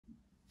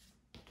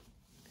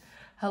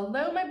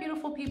Hello, my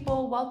beautiful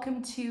people.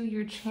 Welcome to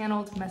your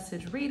channeled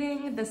message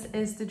reading. This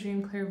is the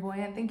Dream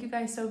Clairvoyant. Thank you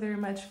guys so very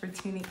much for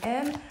tuning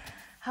in.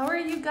 How are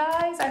you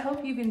guys? I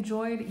hope you've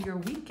enjoyed your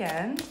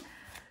weekend.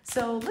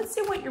 So let's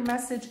see what your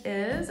message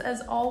is.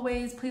 As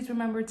always, please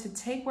remember to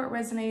take what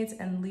resonates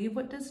and leave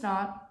what does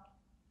not.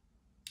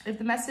 If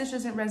the message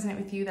doesn't resonate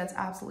with you, that's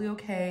absolutely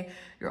okay.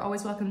 You're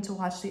always welcome to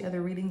watch the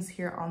other readings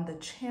here on the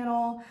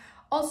channel.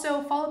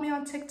 Also, follow me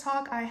on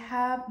TikTok. I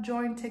have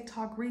joined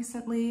TikTok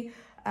recently.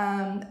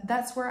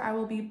 That's where I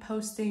will be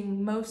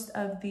posting most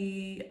of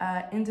the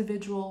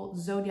individual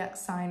zodiac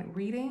sign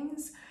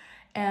readings.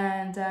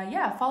 And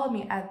yeah, follow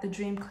me at the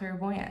Dream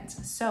Clairvoyant.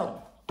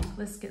 So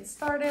let's get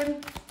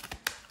started.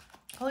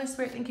 Holy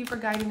Spirit, thank you for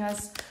guiding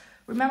us.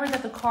 Remember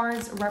that the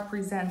cards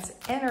represent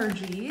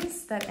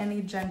energies that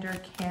any gender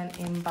can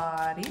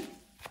embody.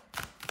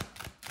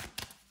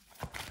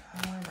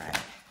 All right.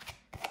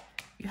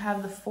 You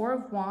have the Four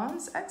of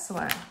Wands.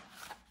 Excellent.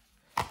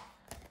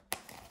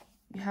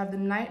 You have the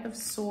Knight of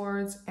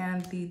Swords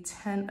and the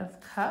Ten of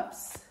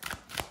Cups.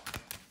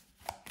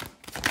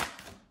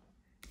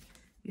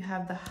 You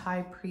have the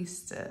High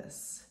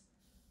Priestess.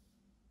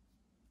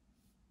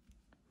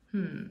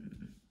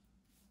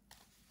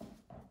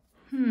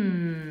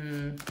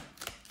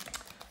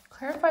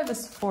 Clarify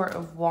this Four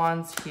of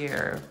Wands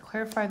here.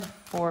 Clarify the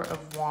Four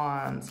of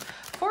Wands.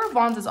 Four of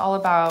Wands is all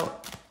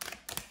about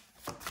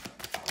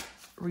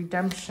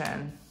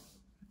redemption,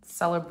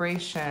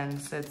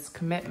 celebrations, it's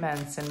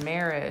commitments and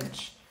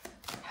marriage,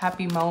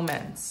 happy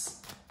moments.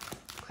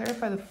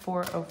 Clarify the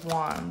Four of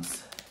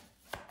Wands.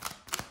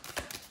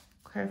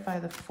 Clarify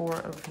the Four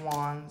of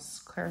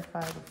Wands.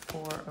 Clarify the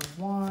Four of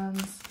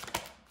Wands.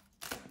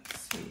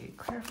 Let's see.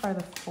 Clarify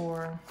the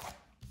Four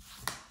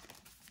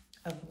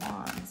of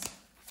Wands.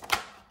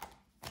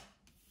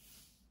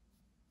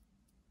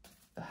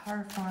 The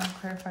Hierophant.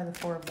 Clarify the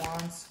Four of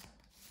Wands.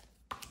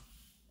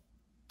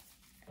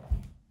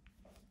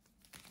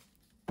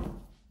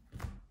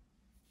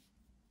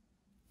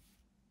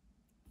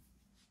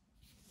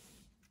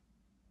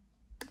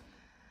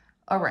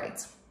 All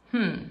right.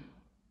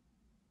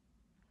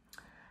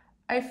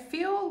 I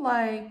feel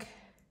like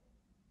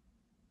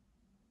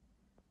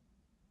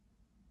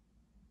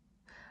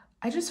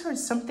I just heard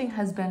something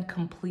has been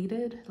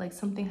completed, like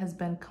something has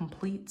been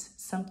complete.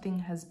 Something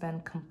has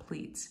been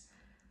complete.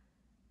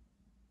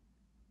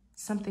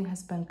 Something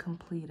has been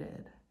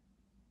completed.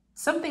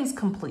 Something's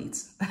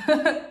complete.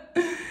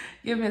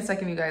 Give me a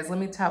second, you guys. Let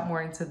me tap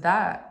more into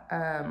that.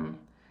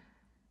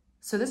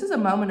 So this is a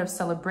moment of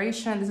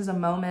celebration. This is a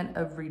moment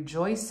of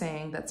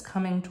rejoicing that's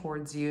coming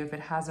towards you if it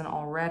hasn't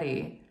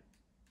already.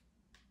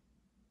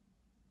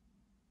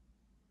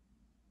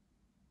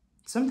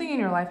 Something in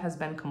your life has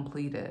been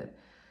completed.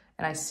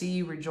 And I see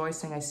you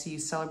rejoicing. I see you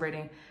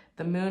celebrating.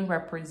 The moon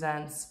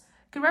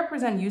could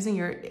represent using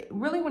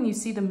really when you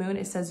see the moon,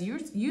 it says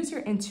use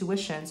your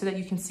intuition so that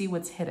you can see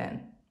what's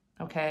hidden,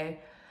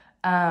 okay?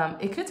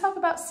 It could talk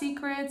about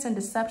secrets and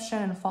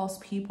deception and false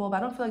people, but I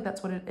don't feel like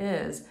that's what it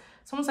is.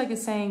 It's almost like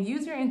it's saying,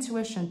 use your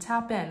intuition,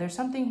 tap in. There's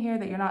something here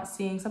that you're not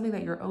seeing, something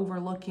that you're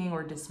overlooking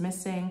or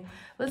dismissing.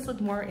 Let's look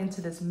more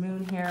into this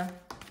moon here.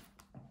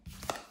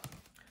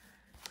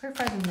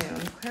 Clarify the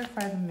moon,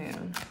 clarify the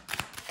moon.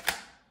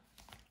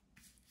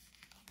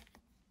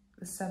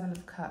 The Seven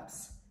of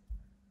Cups.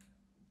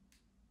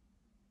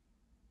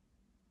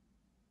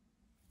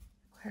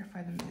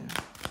 Clarify the moon.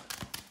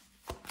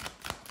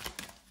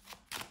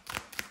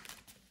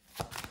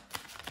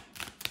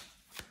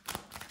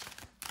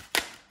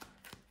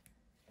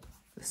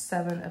 The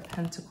Seven of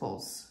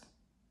Pentacles.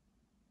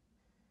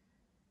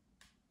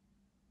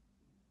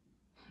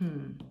 The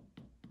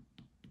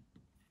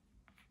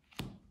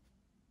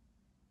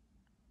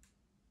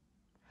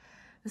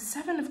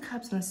Seven of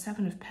Cups and the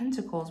Seven of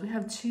Pentacles. We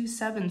have two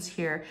sevens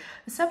here.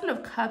 The Seven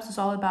of Cups is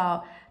all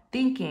about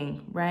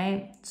thinking,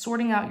 right?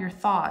 Sorting out your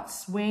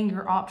thoughts, weighing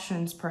your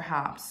options,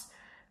 perhaps.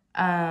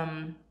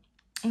 And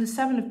the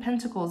Seven of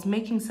Pentacles,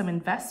 making some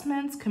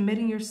investments,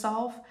 committing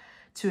yourself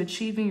to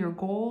achieving your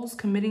goals,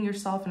 committing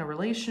yourself in a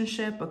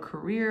relationship, a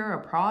career,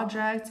 a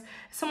project.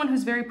 Someone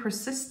who's very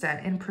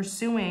persistent in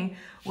pursuing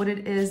what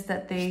it is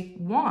that they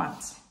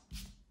want.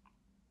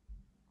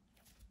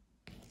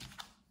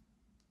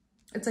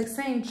 It's like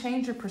saying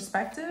change your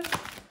perspective.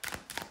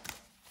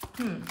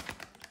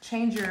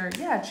 Change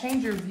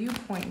your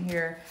viewpoint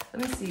here.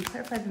 Let me see,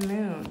 clarify the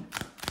moon.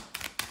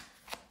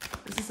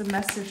 This is a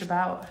message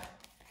about,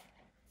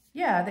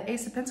 the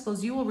Ace of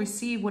Pentacles. You will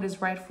receive what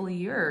is rightfully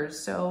yours.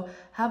 So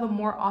have a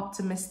more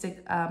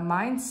optimistic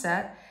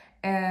mindset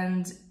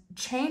and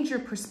change your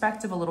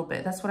perspective a little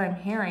bit. That's what I'm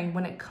hearing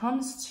when it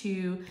comes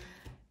to,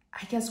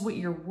 I guess, what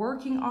you're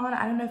working on.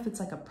 I don't know if it's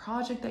like a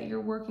project that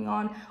you're working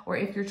on or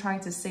if you're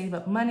trying to save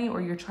up money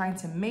or you're trying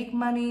to make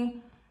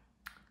money.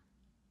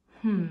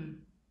 The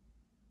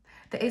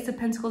Ace of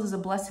Pentacles is a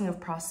blessing of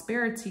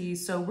prosperity.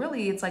 So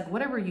really it's like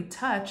whatever you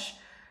touch,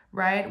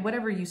 right?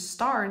 Whatever you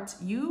start,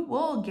 you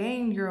will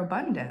gain your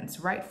abundance,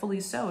 rightfully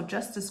so.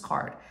 Justice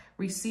card,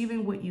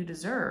 receiving what you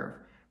deserve.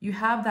 You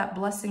have that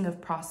blessing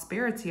of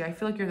prosperity. I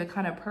feel like you're the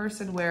kind of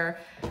person where,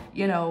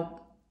 you know,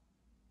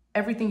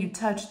 everything you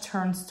touch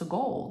turns to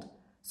gold.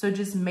 So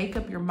just make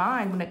up your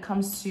mind when it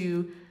comes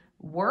to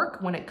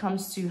work, when it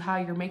comes to how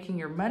you're making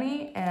your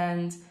money,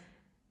 and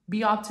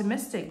be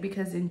optimistic,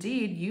 because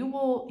indeed you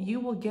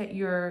will get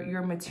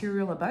your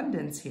material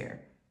abundance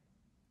here.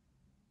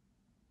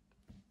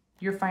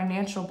 Your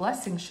financial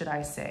blessing, should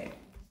I say.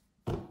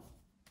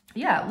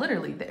 Yeah,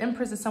 literally, the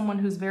Empress is someone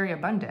who's very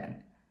abundant.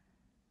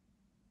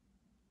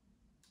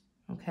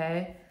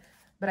 Okay?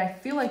 But I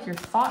feel like your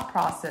thought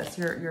process,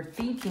 your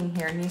thinking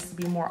here needs to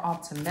be more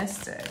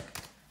optimistic,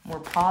 more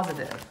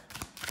positive.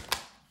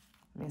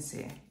 Let me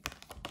see.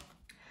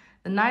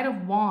 The Knight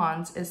of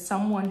Wands is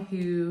someone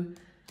who,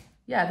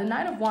 yeah, the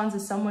Knight of Wands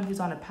is someone who's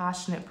on a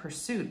passionate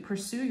pursuit.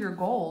 Pursue your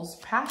goals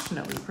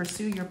passionately.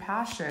 Pursue your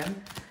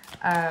passion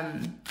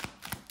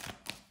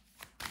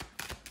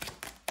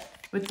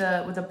with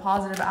a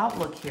positive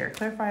outlook here.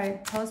 Clarify,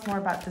 tell us more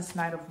about this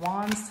Knight of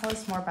Wands. Tell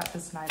us more about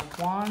this Knight of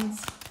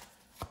Wands.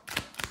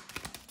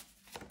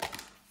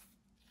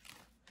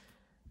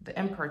 The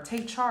Emperor,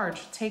 take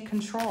charge, take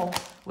control.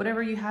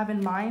 Whatever you have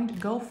in mind,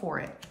 go for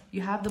it.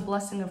 You have the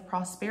blessing of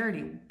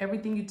prosperity.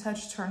 Everything you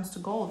touch turns to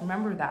gold.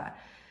 Remember that.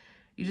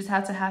 You just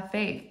have to have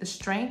faith. The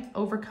Strength,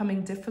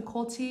 overcoming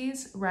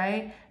difficulties,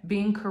 right?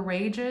 Being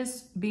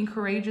courageous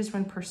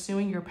when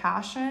pursuing your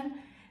passion.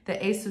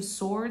 The Ace of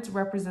Swords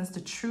represents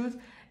the truth.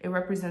 It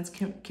represents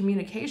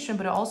communication,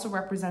 but it also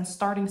represents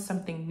starting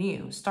something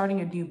new, starting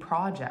a new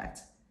project.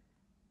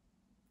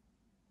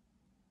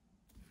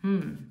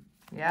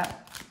 Yeah.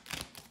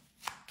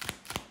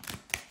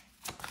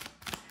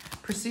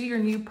 Pursue your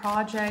new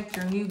project,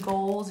 your new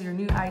goals, your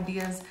new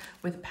ideas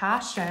with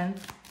passion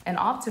and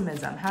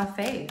optimism. Have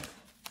faith.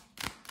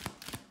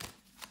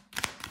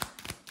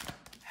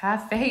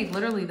 Have faith.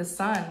 Literally, the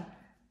Sun.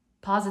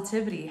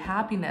 Positivity,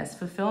 happiness,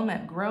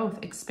 fulfillment, growth,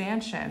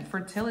 expansion,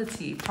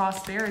 fertility,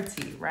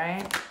 prosperity,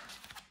 right?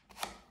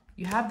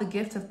 You have the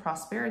gift of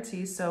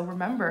prosperity. So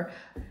remember,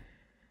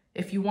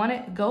 if you want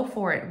it, go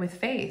for it with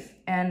faith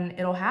and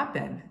it'll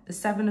happen. The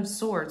Seven of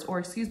Swords, or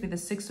excuse me, the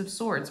Six of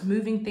Swords,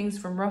 moving things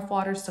from rough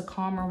waters to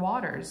calmer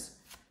waters.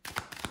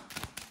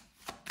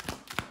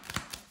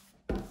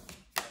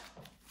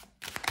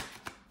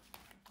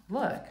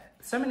 Look,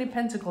 so many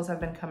pentacles have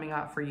been coming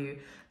out for you.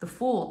 The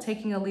Fool,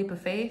 taking a leap of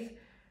faith.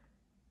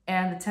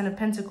 And the Ten of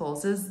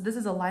Pentacles, this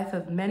is a life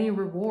of many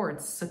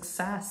rewards,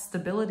 success,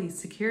 stability,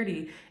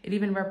 security. It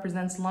even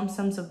represents lump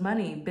sums of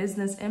money,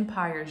 business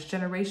empires,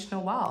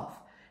 generational wealth.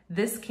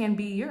 This can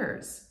be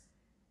yours,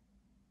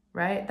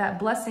 right? That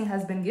blessing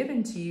has been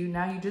given to you.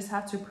 Now you just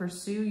have to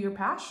pursue your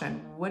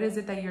passion. What is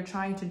it that you're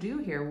trying to do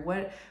here?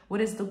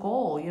 What is the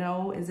goal? You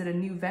know, is it a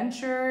new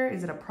venture?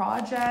 Is it a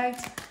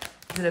project?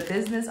 Is it a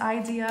business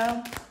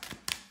idea?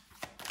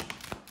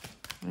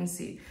 Let me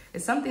see.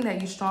 It's something that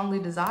you strongly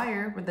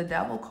desire with the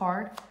Devil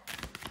card.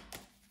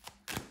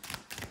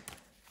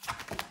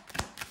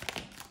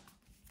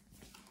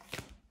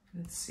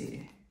 Let's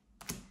see.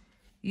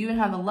 You even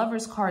have the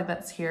Lovers card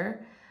that's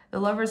here. The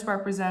Lovers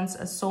represents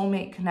a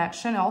soulmate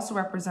connection. It also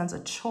represents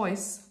a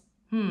choice.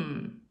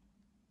 I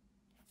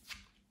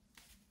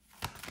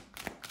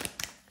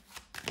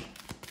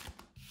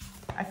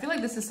feel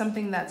like this is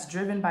something that's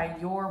driven by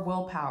your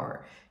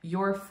willpower,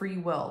 your free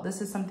will.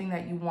 This is something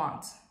that you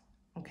want.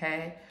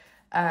 Okay.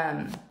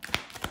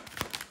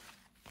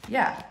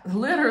 Yeah,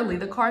 literally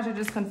the cards are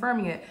just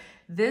confirming it.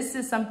 This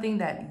is something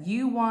that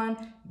you want,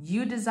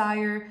 you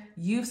desire,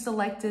 you've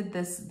selected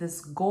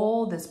this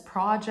goal, this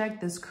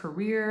project, this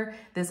career,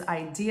 this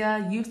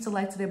idea. You've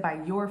selected it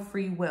by your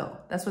free will.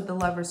 That's what the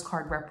Lovers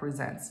card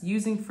represents.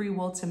 Using free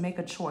will to make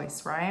a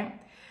choice, right?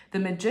 The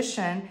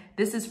Magician,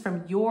 this is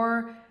from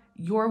your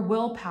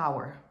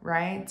willpower,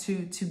 right?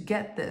 To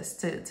get this,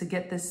 to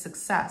get this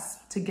success,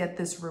 to get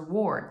this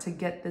reward, to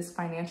get this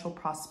financial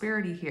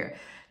prosperity here.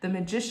 The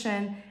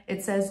Magician,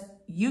 it says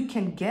you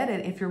can get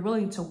it if you're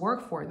willing to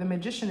work for it. The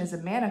Magician is a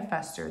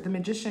manifester. The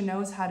Magician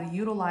knows how to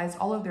utilize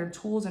all of their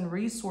tools and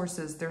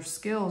resources, their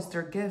skills,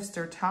 their gifts,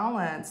 their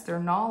talents, their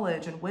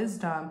knowledge and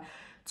wisdom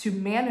to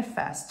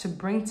manifest, to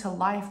bring to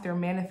life their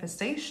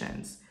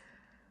manifestations.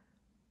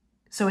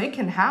 So it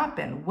can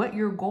happen. What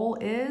your goal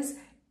is,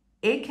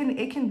 it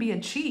can be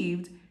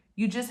achieved.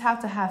 You just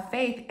have to have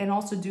faith and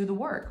also do the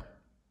work.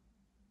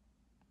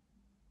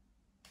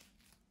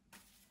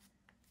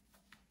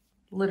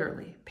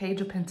 Literally, Page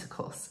of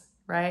Pentacles,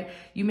 right?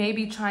 You may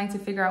be trying to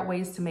figure out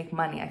ways to make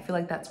money. I feel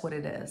like that's what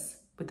it is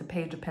with the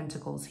Page of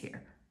Pentacles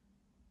here.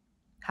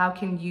 How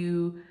can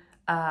you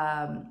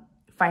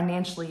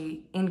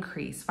financially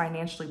increase,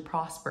 financially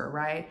prosper,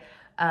 right?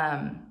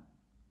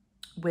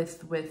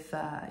 With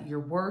your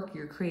work,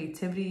 your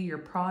creativity, your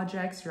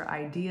projects, your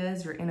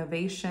ideas, your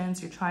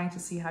innovations. You're trying to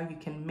see how you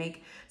can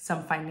make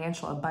some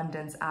financial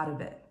abundance out of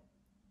it.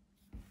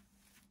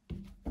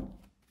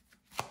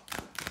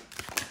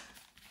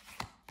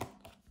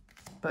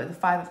 But the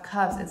Five of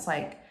Cups, it's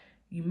like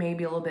you may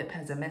be a little bit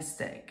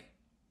pessimistic,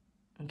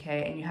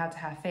 okay? And you have to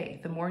have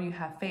faith. The more you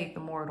have faith, the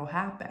more it'll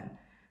happen,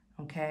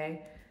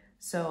 okay?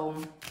 So,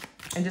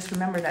 and just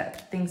remember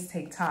that things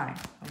take time,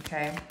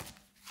 okay?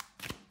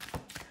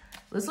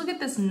 Let's look at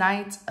this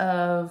Knight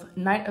of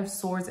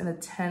Swords and the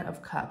Ten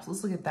of Cups.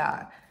 Let's look at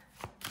that.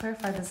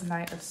 Clarify this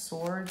Knight of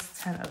Swords,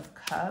 Ten of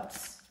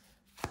Cups.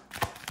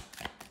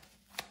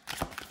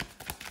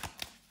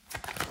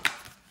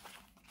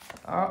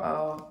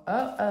 Uh-oh,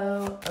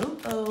 uh-oh,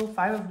 uh-oh.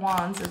 Five of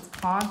Wands, it's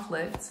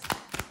conflict.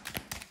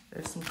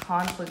 There's some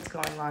conflict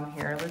going on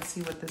here. Let's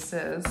see what this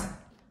is.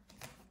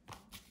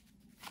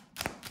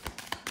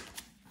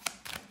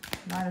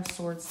 Nine of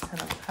Swords, Ten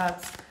of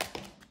Cups.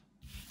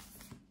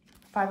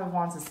 Five of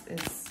Wands is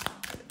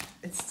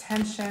it's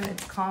tension,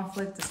 it's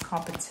conflict, it's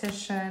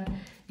competition.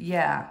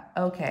 Yeah,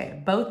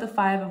 okay. Both the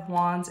Five of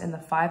Wands and the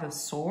Five of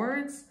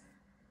Swords.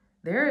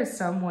 There is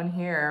someone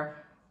here.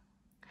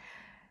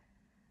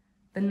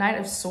 The Knight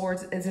of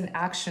Swords is an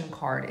action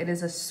card. It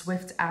is a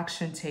swift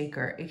action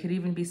taker. It could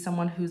even be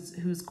someone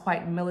who's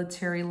quite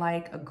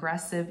military-like,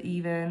 aggressive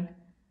even.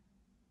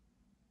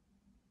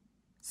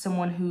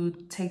 Someone who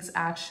takes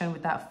action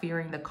without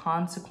fearing the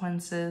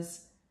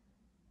consequences.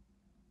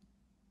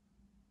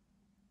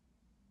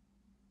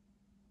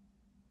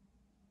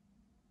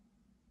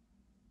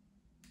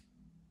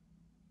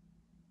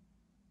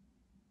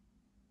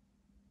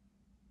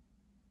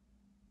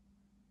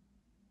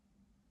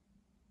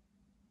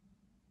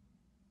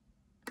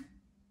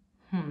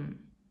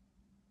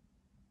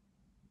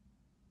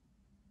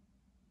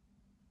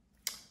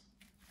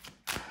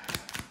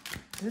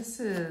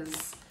 I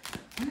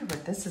wonder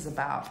what this is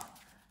about.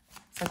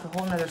 It's like a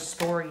whole nother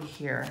story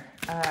here.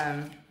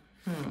 I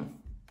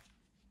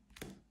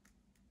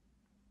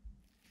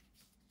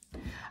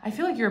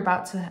feel like you're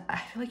about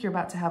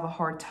to have a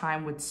hard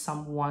time with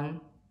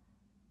someone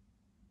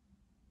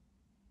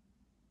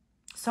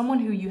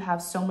who you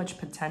have so much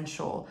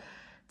potential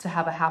to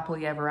have a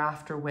happily ever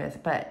after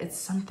with, but it's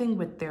something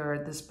with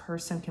this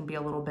person can be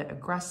a little bit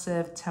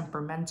aggressive,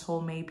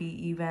 temperamental, maybe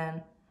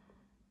even.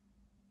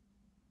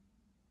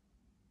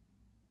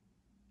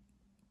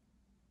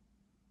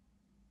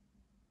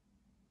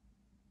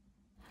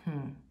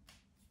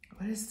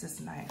 What is this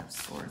Knight of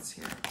Swords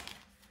here?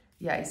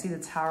 Yeah, you see the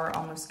Tower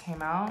almost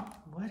came out.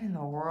 What in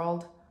the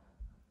world?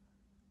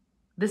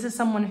 This is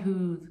someone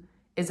who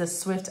is a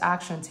swift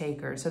action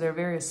taker, so they're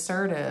very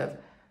assertive.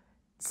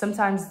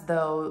 Sometimes,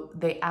 though,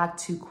 they act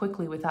too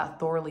quickly without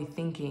thoroughly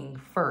thinking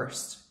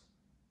first.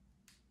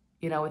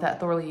 You know, without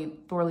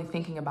thoroughly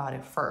thinking about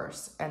it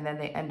first. And then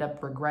they end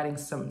up regretting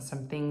some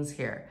things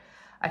here.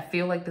 I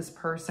feel like this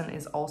person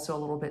is also a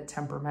little bit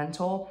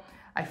temperamental.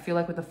 I feel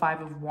like with the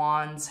Five of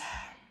Wands,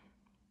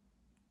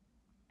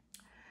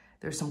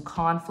 there's some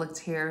conflict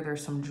here.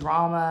 There's some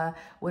drama.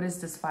 What is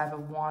this Five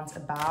of Wands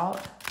about?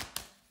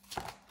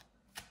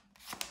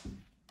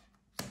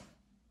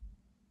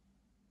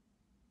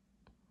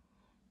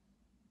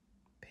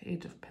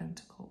 Page of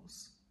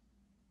Pentacles.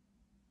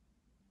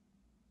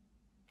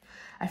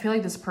 I feel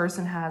like this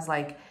person has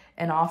like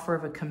an offer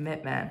of a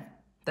commitment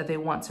that they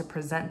want to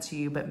present to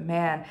you, but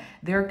man,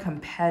 they're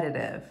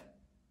competitive.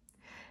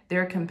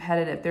 They're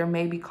competitive. There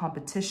may be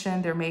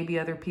competition. There may be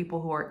other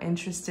people who are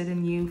interested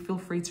in you. Feel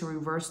free to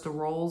reverse the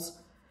roles.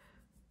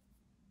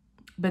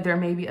 But there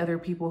may be other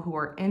people who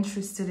are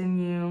interested in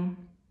you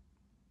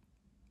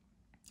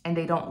and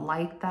they don't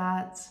like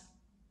that.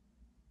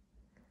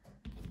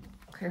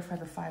 Clarify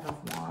the Five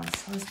of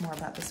Wands. Tell us more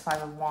about this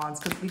Five of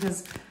Wands,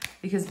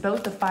 because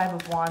both the Five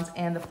of Wands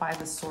and the Five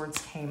of Swords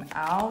came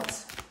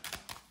out.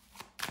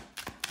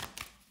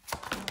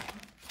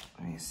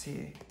 Let me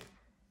see.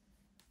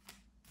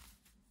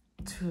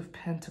 Two of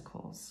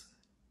Pentacles.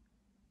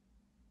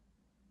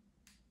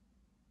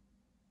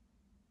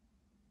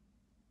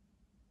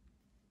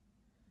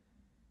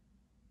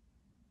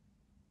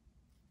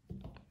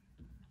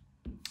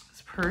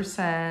 This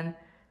person,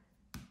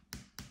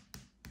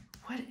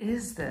 what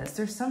is this?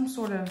 There's some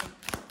sort of,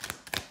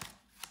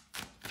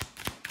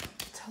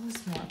 tell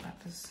us more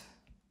about this.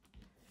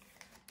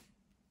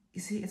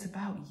 You see, it's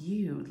about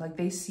you. Like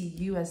they see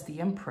you as the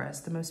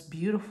Empress, the most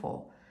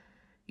beautiful.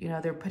 You know,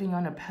 they're putting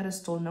on a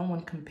pedestal. No one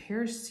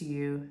compares to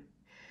you.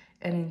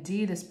 And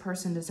indeed, this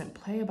person doesn't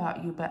play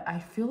about you, but I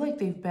feel like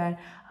they've been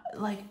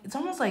like, it's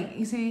almost like,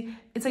 you see,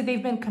 it's like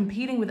they've been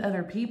competing with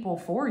other people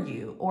for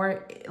you.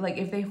 Or like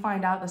if they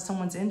find out that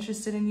someone's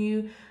interested in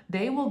you,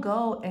 they will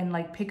go and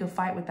like pick a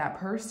fight with that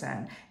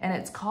person. And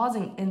it's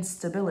causing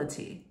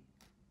instability.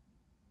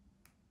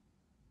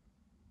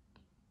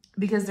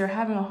 Because they're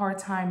having a hard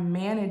time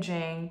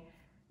managing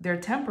their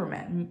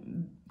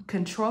temperament,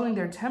 controlling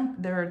their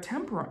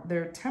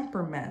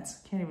temperament.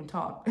 Can't even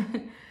talk.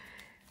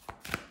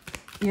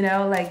 You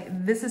know,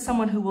 like this is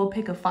someone who will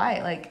pick a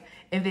fight. Like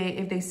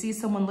if they see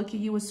someone look at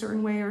you a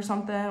certain way or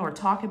something, or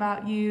talk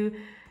about you,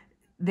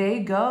 they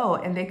go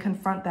and they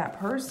confront that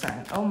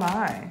person. Oh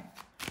my.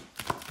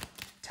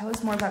 Tell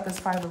us more about this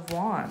Five of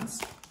Wands.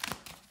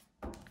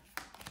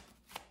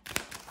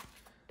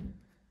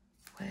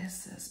 What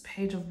is this?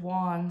 Page of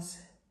Wands.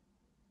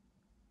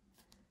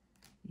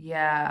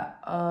 Yeah,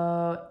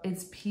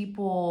 it's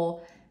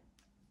people.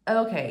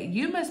 Okay,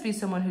 you must be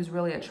someone who's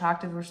really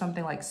attractive or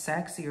something, like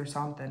sexy or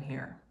something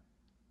here.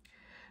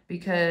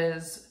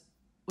 Because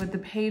with the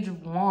Page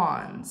of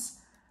Wands,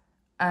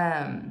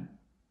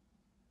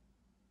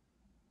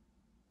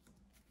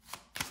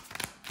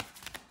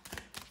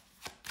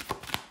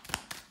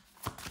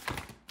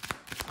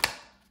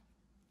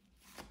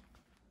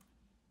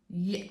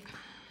 Yeah,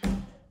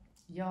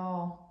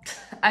 y'all,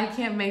 I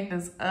can't make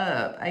this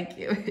up. I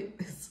can't make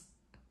this.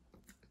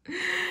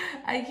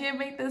 I can't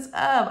make this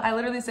up. I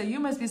literally said, you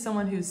must be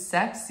someone who's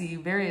sexy,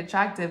 very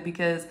attractive,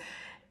 because,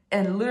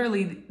 and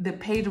literally the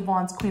Page of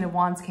Wands, Queen of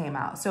Wands came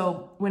out.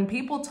 So when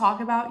people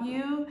talk about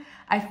you,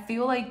 I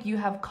feel like you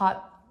have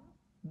caught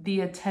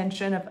the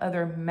attention of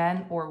other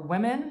men or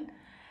women,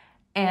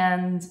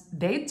 and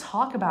they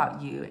talk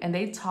about you and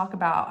they talk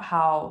about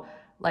how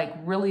like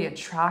really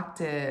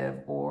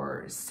attractive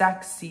or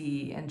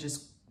sexy and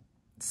just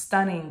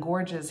stunning,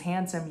 gorgeous,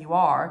 handsome you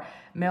are,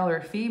 male or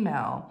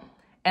female.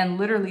 And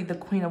literally the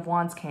Queen of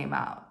Wands came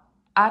out.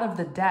 Out of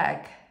the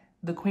deck,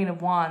 the Queen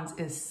of Wands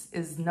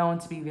is known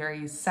to be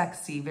very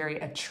sexy, very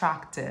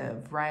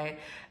attractive, right?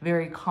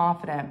 Very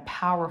confident,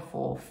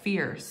 powerful,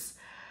 fierce.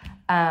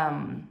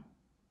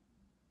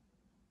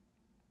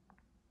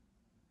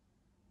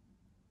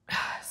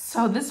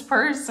 So this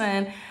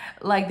person,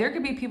 like there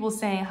could be people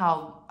saying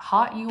how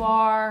hot you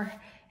are,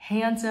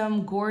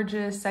 handsome,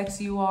 gorgeous,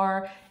 sexy you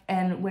are.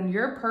 And when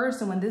your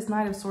person, when this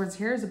Knight of Swords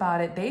hears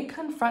about it, they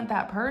confront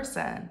that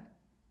person.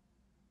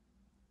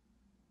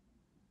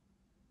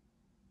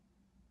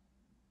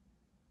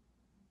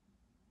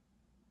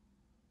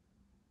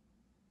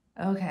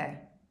 Okay.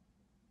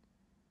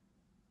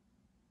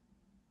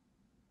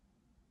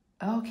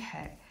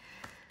 Okay.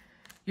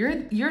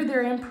 You're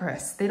their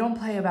empress. They don't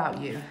play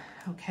about you.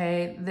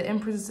 Okay. The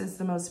empress is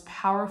the most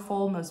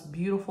powerful, most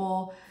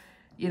beautiful,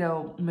 you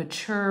know,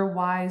 mature,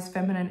 wise,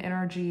 feminine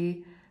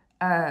energy.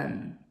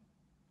 I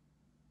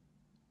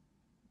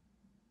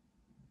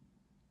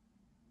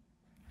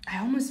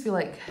almost feel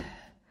like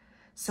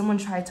someone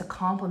tried to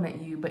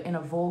compliment you, but in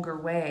a vulgar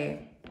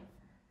way,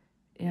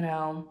 you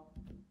know,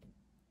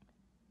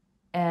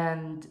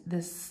 and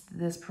this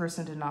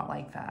person did not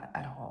like that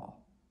at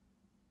all.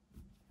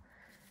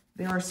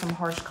 There are some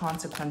harsh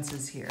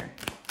consequences here.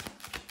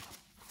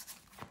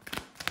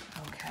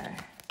 Okay.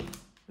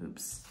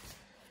 Oops.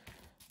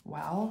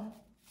 Well,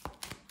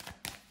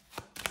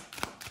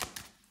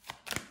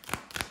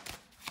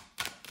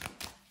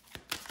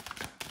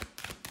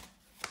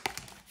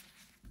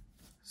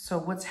 so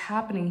what's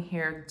happening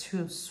here,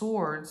 Two of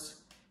Swords.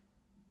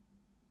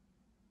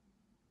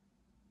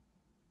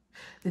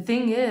 The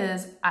thing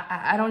is,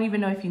 I don't even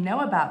know if you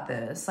know about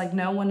this. Like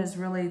no one is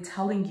really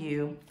telling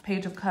you,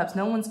 Page of Cups,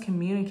 no one's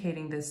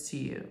communicating this to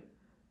you.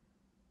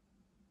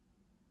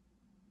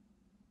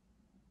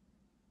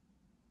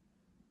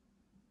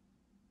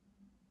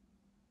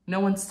 No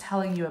one's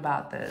telling you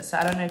about this.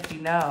 I don't know if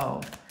you know.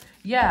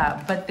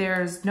 Yeah, but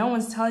no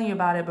one's telling you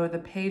about it, but with the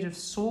Page of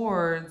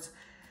Swords,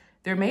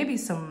 there may be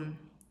some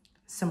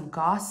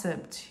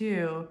gossip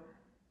too.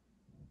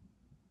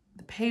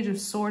 The Page of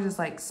Swords is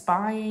like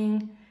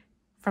spying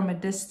from a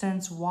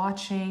distance,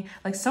 watching.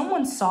 Like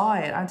someone saw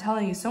it. I'm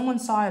telling you, someone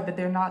saw it, but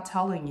they're not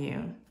telling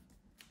you.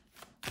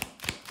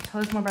 Tell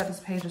us more about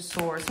this Page of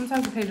Swords.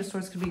 Sometimes the Page of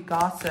Swords could be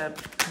gossip,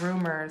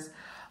 rumors.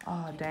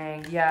 Oh,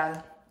 dang.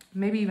 Yeah,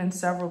 maybe even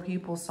several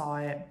people saw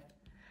it,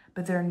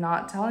 but they're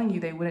not telling you.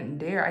 They wouldn't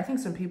dare. I think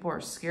some people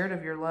are scared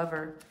of your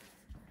lover.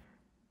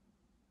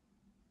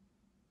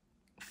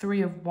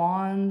 Three of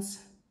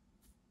Wands.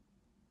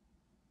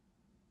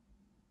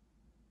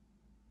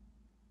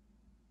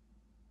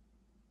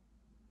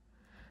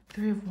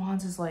 Three of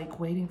Wands is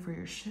like waiting for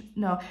your shit.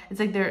 No, it's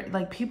like they're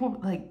like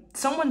people, like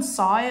someone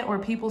saw it or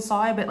people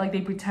saw it, but like they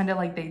pretended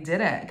like they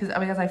didn't. Because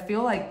I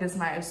feel like this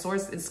Knight of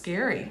Swords is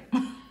scary.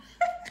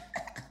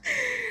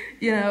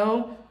 You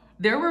know,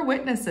 there were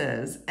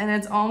witnesses and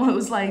it's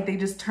almost like they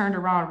just turned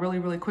around really,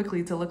 really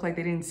quickly to look like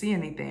they didn't see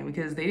anything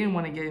because they didn't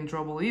want to get in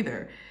trouble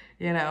either.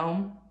 You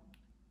know,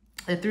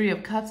 the Three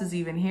of Cups is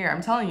even here.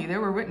 I'm telling you, there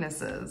were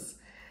witnesses.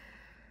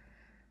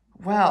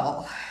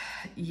 Well,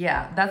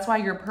 yeah, that's why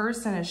your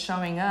person is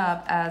showing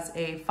up as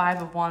a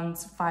Five of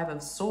Wands, Five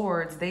of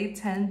Swords. They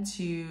tend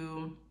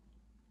to...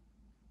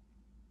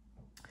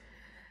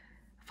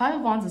 Five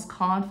of Wands is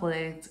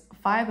conflict.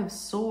 Five of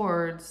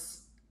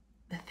Swords,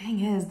 the thing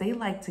is, they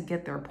like to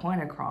get their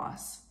point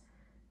across.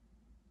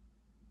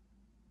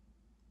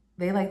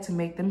 They like to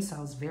make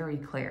themselves very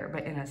clear,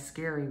 but in a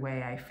scary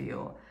way, I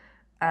feel.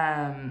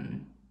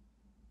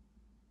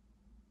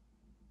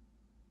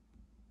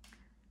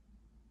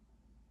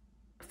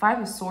 Five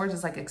of Swords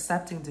is like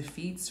accepting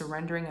defeat,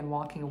 surrendering, and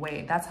walking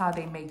away. That's how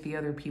they make the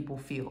other people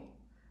feel,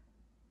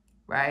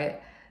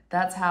 right?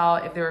 That's how,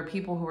 if there are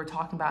people who are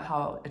talking about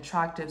how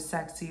attractive,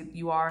 sexy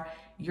you are,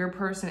 your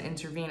person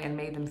intervened and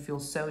made them feel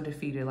so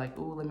defeated, like,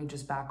 ooh, let me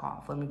just back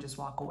off. Let me just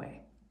walk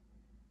away.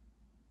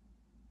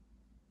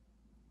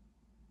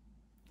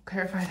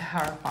 Clarify the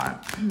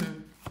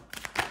Hierophant.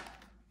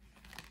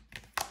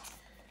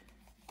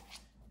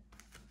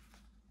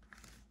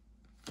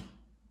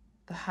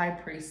 The High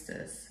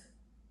Priestess.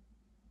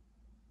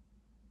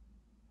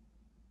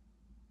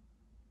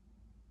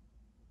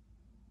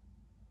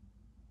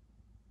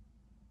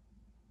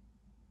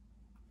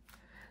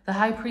 The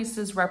High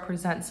Priestess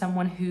represents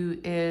someone who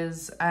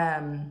is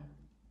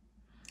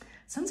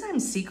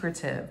sometimes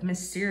secretive,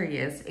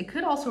 mysterious. It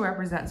could also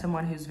represent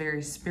someone who's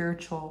very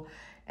spiritual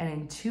and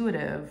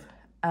intuitive.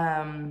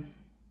 The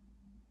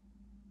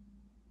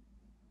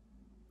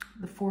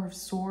Four of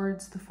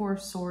Swords. The Four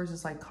of Swords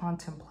is like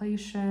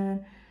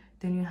contemplation.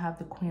 Then you have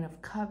the Queen of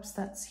Cups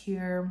that's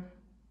here.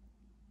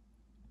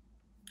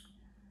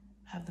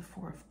 Have the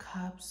Four of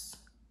Cups.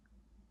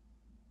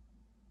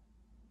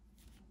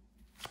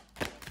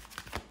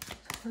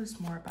 So what is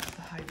more about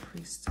the High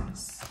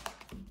Priestess?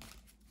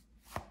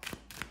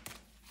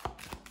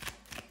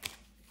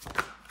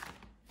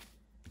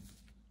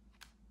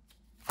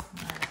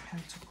 Nine of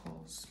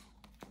Pentacles.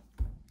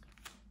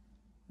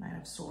 Nine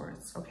of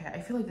Swords. Okay, I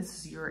feel like this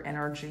is your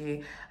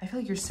energy. I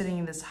feel like you're sitting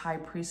in this High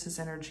Priestess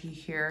energy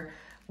here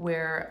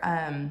where,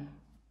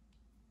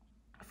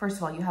 first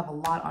of all, you have a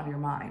lot on your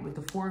mind. With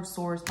the Four of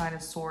Swords, Nine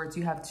of Swords,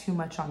 you have too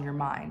much on your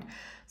mind.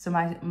 So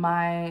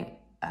my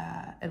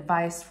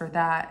advice for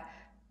that,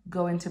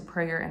 go into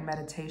prayer and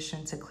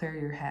meditation to clear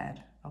your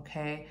head,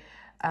 okay?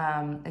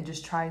 And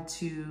just try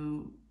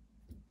to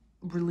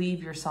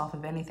relieve yourself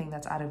of anything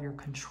that's out of your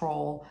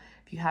control.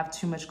 If you have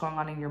too much going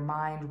on in your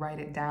mind, write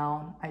it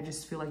down. I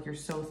just feel like you're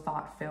so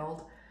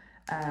thought-filled.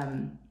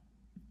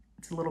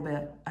 It's a little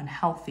bit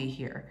unhealthy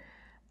here.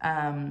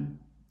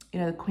 You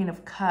know, the Queen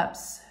of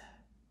Cups.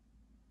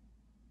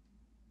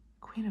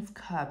 Queen of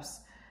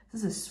Cups.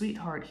 This is a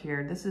sweetheart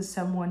here. This is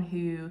someone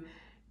who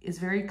is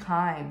very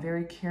kind,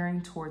 very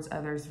caring towards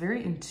others,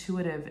 very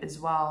intuitive as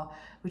well,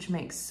 which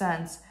makes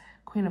sense.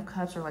 Queen of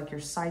Cups are like your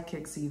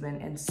psychics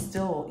even, and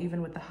still,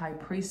 even with the High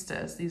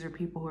Priestess, these are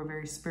people who are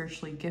very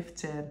spiritually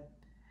gifted.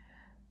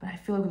 But I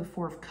feel like with the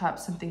Four of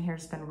Cups, something here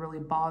has been really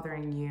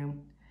bothering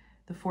you.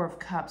 The Four of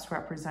Cups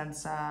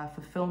represents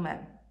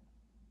fulfillment.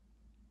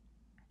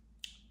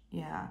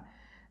 Yeah,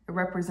 it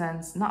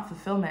represents, not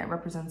fulfillment, it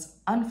represents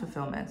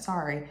unfulfillment.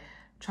 Sorry, I'm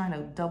trying to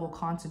double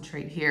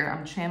concentrate here.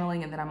 I'm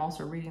channeling and then I'm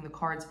also reading the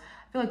cards.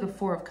 I feel like the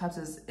Four of Cups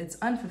is, it's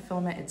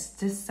unfulfillment, it's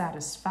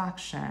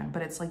dissatisfaction,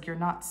 but it's like you're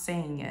not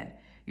saying it.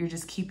 You're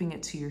just keeping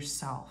it to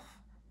yourself.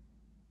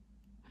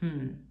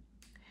 You're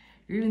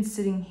even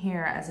sitting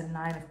here as a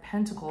Nine of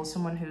Pentacles,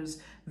 someone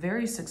who's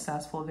very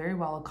successful, very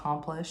well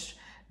accomplished,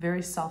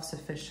 very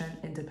self-sufficient,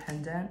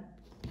 independent.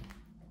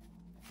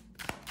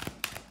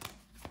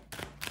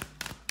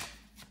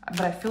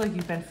 But I feel like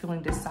you've been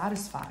feeling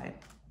dissatisfied,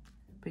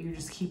 but you're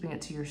just keeping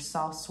it to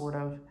yourself, sort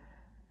of,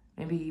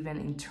 maybe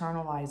even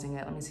internalizing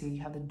it. Let me see,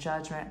 you have the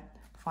Judgment,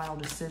 final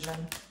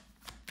decision.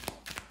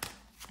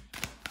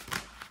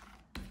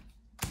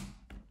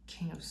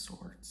 King of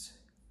Swords.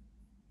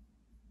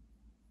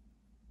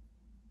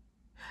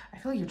 I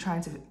feel like you're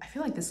trying to, I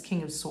feel like this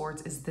King of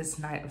Swords is this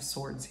Knight of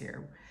Swords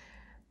here.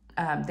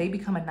 They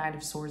become a Knight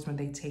of Swords when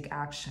they take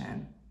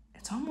action.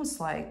 It's almost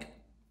like,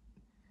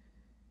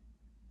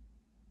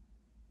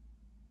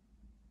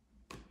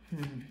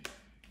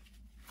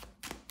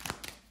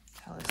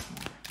 tell us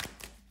more.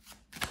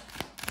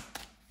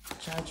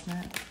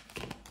 Judgment.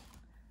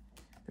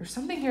 There's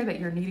something here that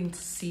you're needing to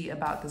see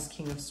about this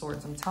King of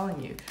Swords, I'm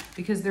telling you,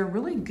 because they're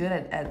really good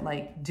at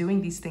like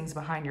doing these things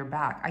behind your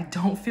back. I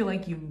don't feel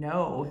like you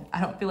know.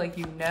 I don't feel like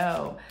you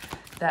know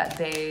that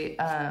they,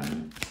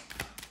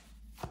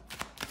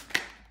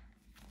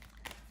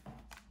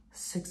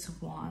 Six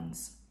of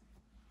Wands.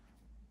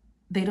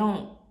 They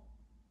don't,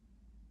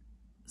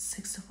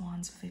 Six of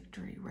Wands,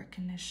 victory,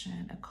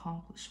 recognition,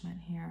 accomplishment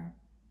here.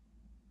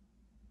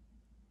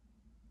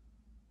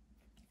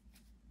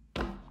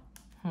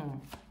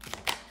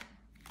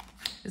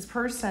 This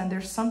person,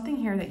 there's something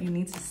here that you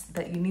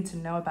need to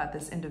know about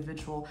this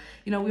individual.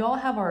 You know, we all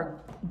have our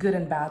good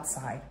and bad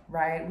side,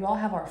 right? We all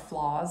have our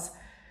flaws.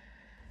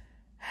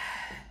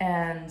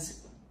 And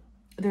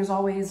there's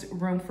always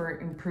room for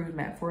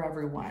improvement for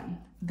everyone.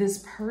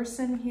 This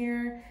person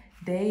here,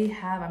 they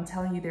have, I'm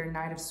telling you, they're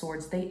Knight of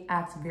Swords. They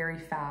act very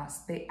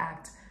fast. They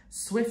act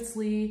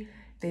swiftly.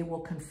 They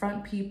will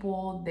confront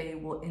people. They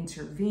will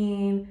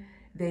intervene.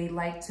 They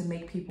like to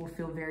make people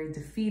feel very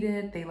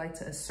defeated. They like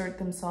to assert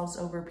themselves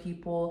over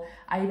people.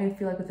 I even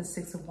feel like with the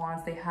Six of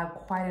Wands, they have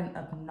quite an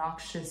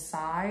obnoxious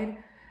side.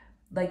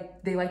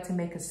 Like they like to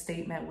make a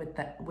statement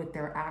with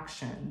their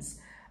actions.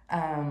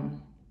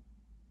 And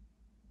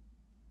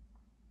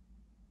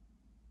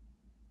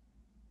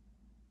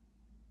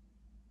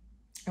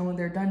when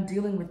they're done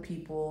dealing with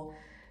people,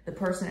 the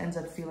person ends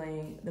up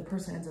feeling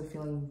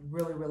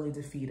really, really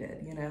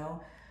defeated, you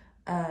know?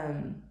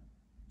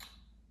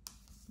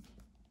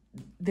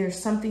 There's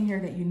something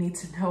here that you need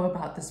to know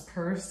about this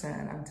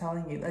person. I'm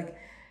telling you, like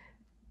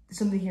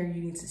something here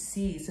you need to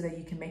see so that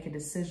you can make a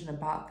decision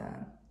about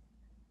them.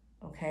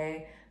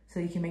 Okay? So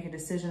you can make a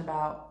decision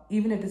about,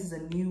 even if this is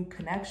a new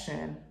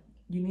connection,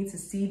 you need to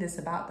see this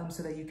about them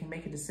so that you can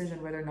make a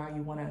decision whether or not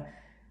you want to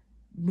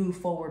move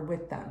forward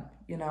with them,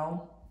 you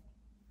know?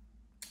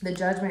 The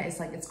Judgment is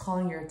like, it's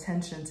calling your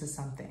attention to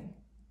something.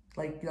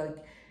 Like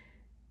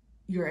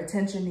your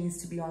attention needs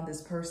to be on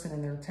this person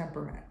and their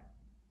temperament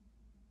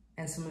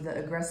and some of the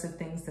aggressive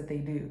things that they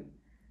do.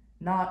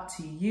 not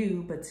to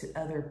you, but to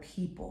other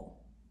people.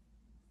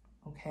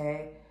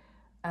 Okay?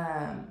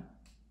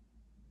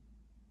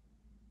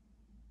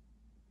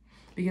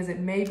 Because it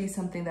may be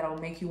something that'll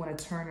make you want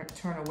to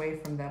turn away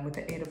from them. With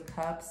the 8 of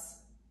Cups,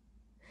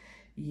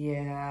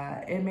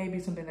 yeah, it may be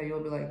something that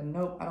you'll be like,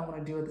 nope, I don't want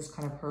to deal with this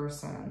kind of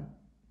person.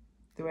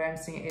 The way I'm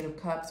seeing 8 of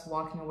Cups,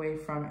 walking away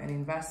from an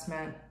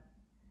investment.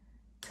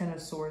 10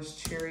 of Swords,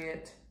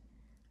 Chariot.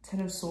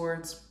 10 of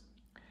Swords,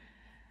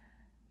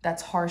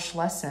 that's harsh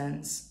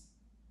lessons.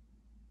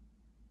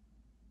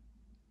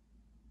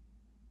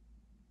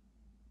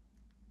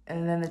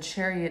 And then the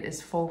Chariot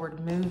is forward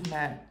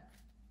movement.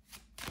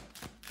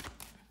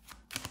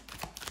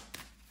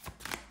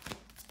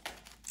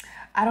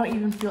 I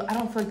don't feel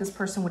like this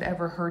person would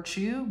ever hurt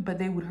you, but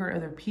they would hurt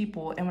other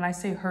people. And when I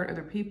say hurt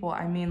other people,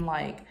 I mean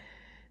like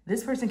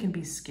this person can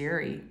be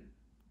scary.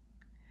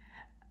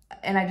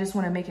 And I just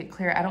want to make it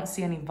clear, I don't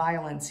see any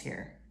violence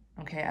here.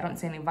 Okay, I don't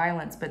see any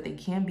violence, but they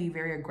can be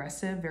very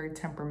aggressive, very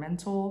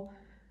temperamental,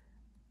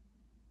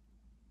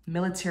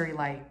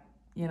 military-like,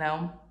 you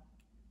know?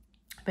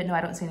 But no,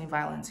 I don't see any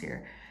violence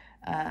here.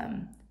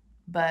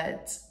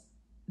 But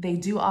they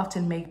do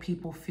often make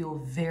people feel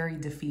very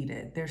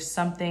defeated. There's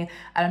something,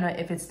 I don't know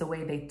if it's the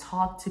way they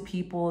talk to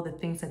people, the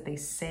things that they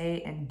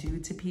say and do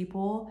to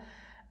people,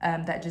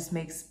 that just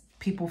makes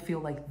people feel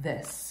like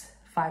this.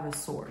 5 of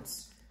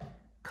Swords,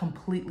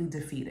 completely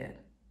defeated.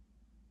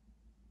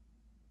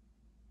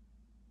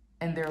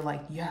 And they're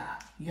like, yeah,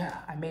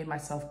 I made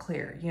myself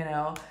clear, you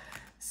know?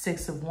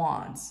 6 of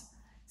Wands.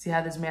 See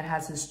how this man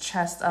has his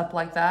chest up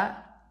like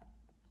that?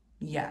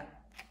 Yeah.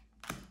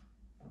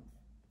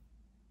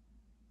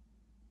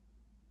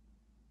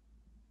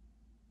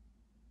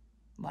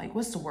 Like,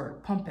 what's the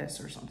word? Pompous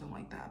or something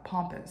like that.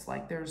 Pompous.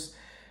 Like there's,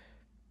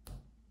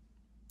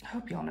 I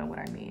hope y'all know what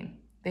I mean.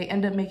 They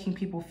end up making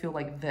people feel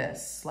like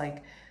this.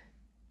 Like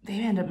they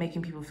end up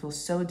making people feel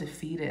so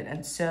defeated.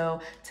 And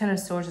so 10 of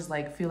Swords is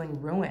like feeling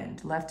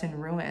ruined, left in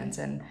ruins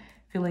and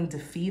feeling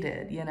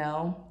defeated, you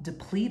know,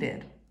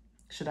 depleted,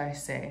 should I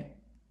say.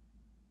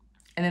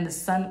 And then the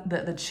Sun,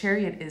 the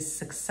Chariot is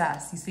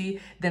success. You see,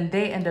 then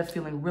they end up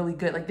feeling really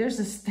good. Like there's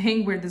this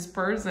thing where this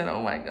person,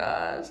 oh my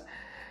gosh.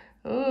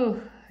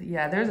 Oh,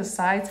 yeah, there's a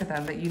side to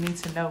them that you need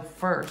to know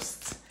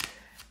first.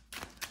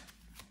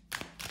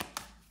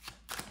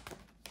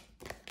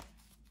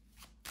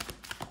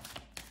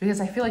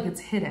 Because I feel like it's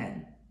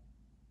hidden.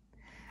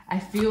 I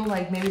feel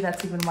like maybe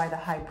that's even why the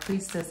High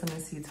Priestess, let me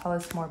see, tell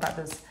us more about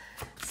this,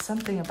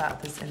 something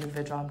about this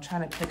individual. I'm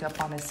trying to pick up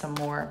on it some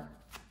more.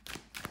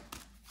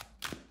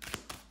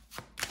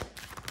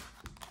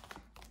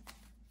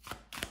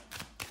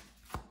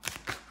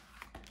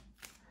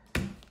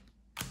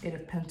 Eight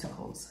of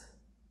Pentacles.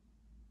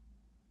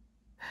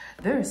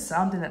 There is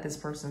something that this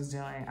person's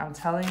doing. I'm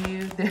telling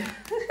you.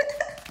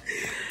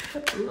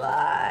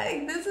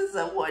 Like, this is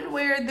someone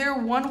where they're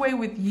one way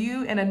with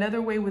you and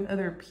another way with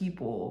other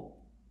people.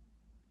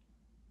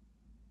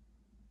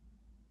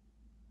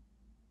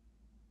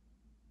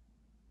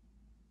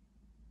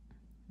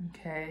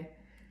 Okay.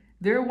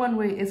 They're one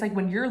way. It's like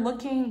when you're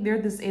looking,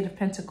 they're this 8 of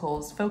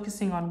Pentacles,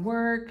 focusing on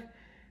work,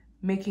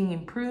 making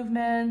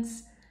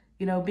improvements,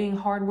 you know, being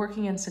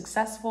hardworking and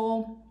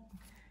successful.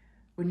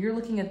 When you're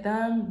looking at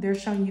them, they're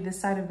showing you this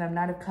side of them,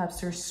 9 of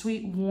Cups, their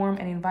sweet, warm,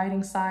 and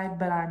inviting side.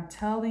 But I'm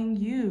telling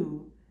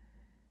you,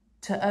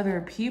 to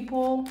other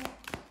people,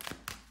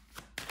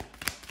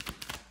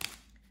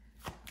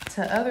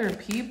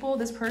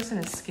 this person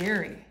is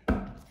scary.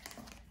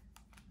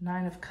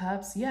 9 of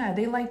Cups, yeah,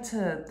 they like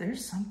to,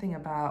 there's something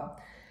about,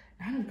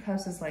 9 of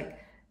Cups is like,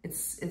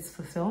 it's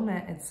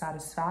fulfillment, it's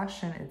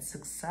satisfaction, it's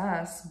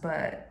success,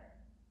 but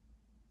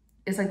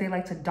it's like they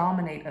like to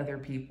dominate other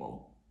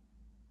people.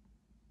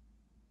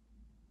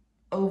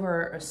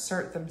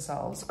 Assert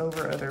themselves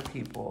over other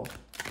people.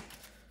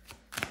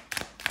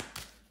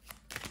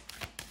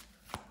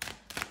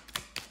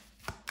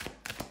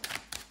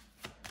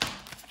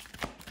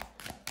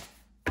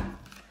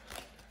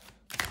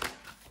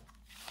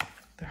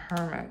 The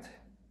Hermit.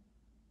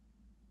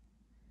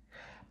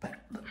 But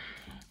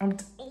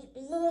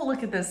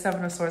look at this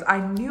 7 of Swords. I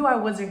knew I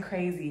wasn't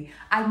crazy.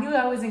 I knew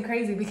I wasn't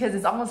crazy because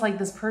it's almost like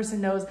this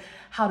person knows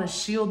how to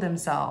shield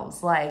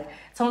themselves. Like,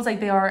 it's almost like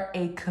they are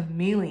a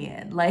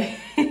chameleon. Like,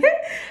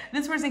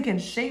 this person can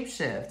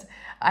shapeshift.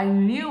 I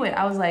knew it.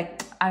 I was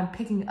like, I'm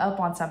picking up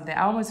on something.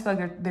 I almost feel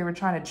like they were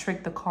trying to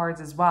trick the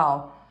cards as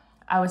well.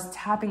 I was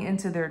tapping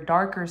into their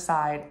darker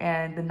side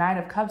and the 9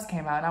 of Cups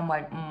came out and I'm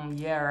like,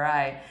 yeah,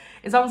 right.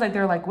 It's almost like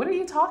they're like, what are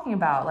you talking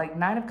about? Like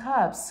 9 of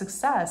Cups,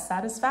 success,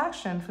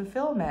 satisfaction,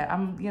 fulfillment.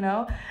 I'm, you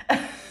know,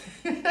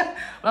 but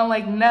I'm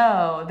like,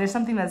 no, there's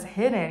something that's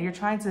hidden. You're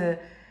trying to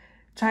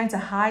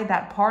hide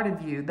that part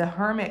of you. The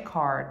Hermit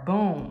card,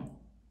 boom.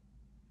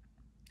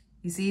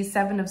 You see,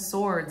 7 of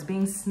Swords,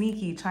 being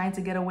sneaky, trying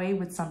to get away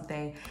with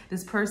something.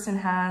 This person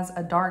has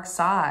a dark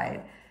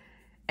side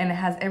and it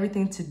has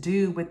everything to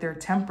do with their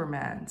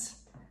temperament.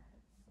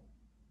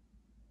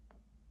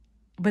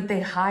 But they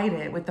hide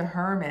it with the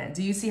Hermit.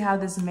 Do you see how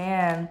this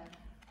man,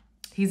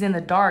 he's in the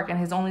dark and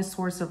his only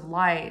source of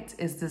light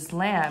is this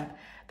lamp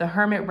The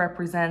Hermit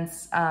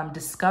represents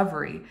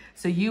discovery.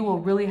 So you will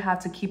really have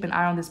to keep an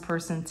eye on this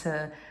person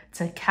to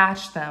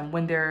catch them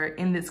when they're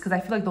in this, because I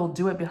feel like they'll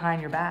do it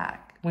behind your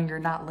back when you're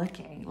not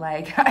looking.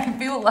 Like, I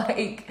feel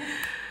like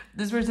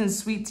this person's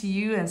sweet to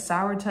you and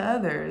sour to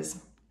others.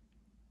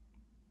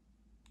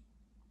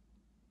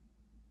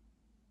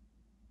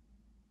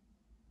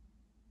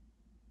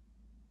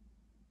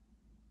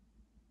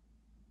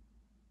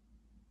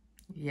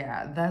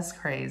 Yeah, that's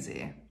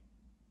crazy.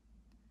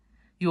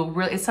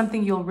 It's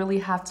something you'll really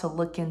have to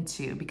look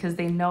into, because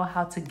they know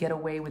how to get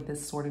away with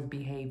this sort of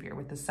behavior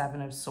with the Seven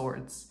of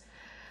Swords.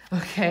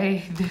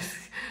 Okay,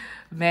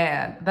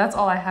 man, that's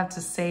all I have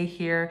to say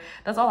here.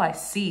 That's all I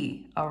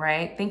see, all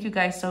right? Thank you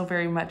guys so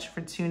very much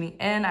for tuning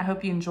in. I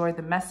hope you enjoyed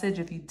the message.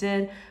 If you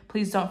did,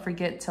 please don't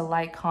forget to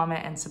like,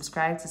 comment, and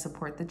subscribe to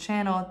support the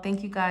channel.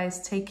 Thank you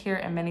guys. Take care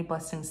and many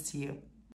blessings to you.